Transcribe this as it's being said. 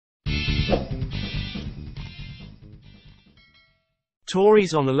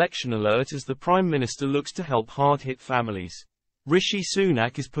Tories on election alert as the Prime Minister looks to help hard-hit families. Rishi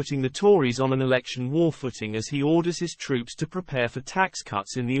Sunak is putting the Tories on an election war footing as he orders his troops to prepare for tax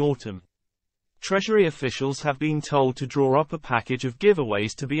cuts in the autumn. Treasury officials have been told to draw up a package of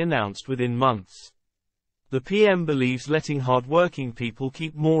giveaways to be announced within months. The PM believes letting hard-working people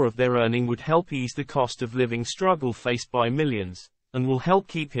keep more of their earning would help ease the cost of living struggle faced by millions, and will help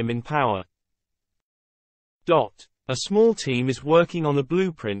keep him in power. A small team is working on a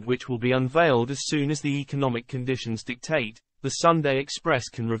blueprint which will be unveiled as soon as the economic conditions dictate, the Sunday Express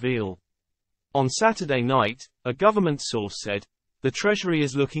can reveal. On Saturday night, a government source said, the Treasury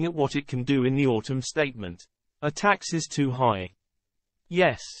is looking at what it can do in the autumn statement. A tax is too high.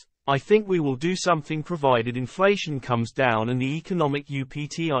 Yes, I think we will do something provided inflation comes down and the economic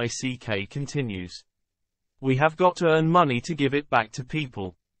uptick continues. We have got to earn money to give it back to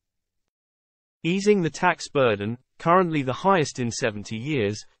people. Easing the tax burden, currently the highest in 70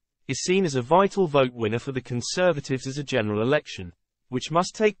 years, is seen as a vital vote winner for the Conservatives as a general election, which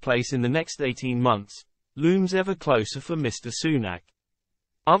must take place in the next 18 months, looms ever closer for Mr. Sunak.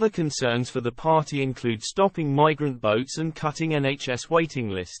 Other concerns for the party include stopping migrant boats and cutting NHS waiting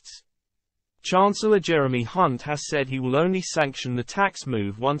lists. Chancellor Jeremy Hunt has said he will only sanction the tax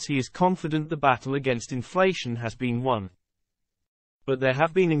move once he is confident the battle against inflation has been won. But there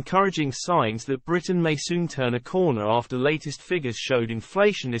have been encouraging signs that Britain may soon turn a corner after latest figures showed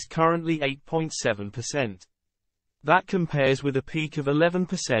inflation is currently 8.7%. That compares with a peak of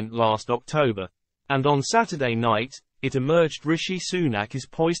 11% last October. And on Saturday night, it emerged Rishi Sunak is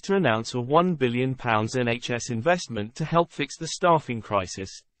poised to announce a £1 billion NHS investment to help fix the staffing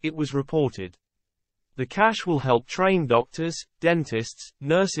crisis, it was reported. The cash will help train doctors, dentists,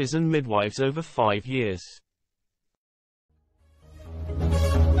 nurses and midwives over 5 years.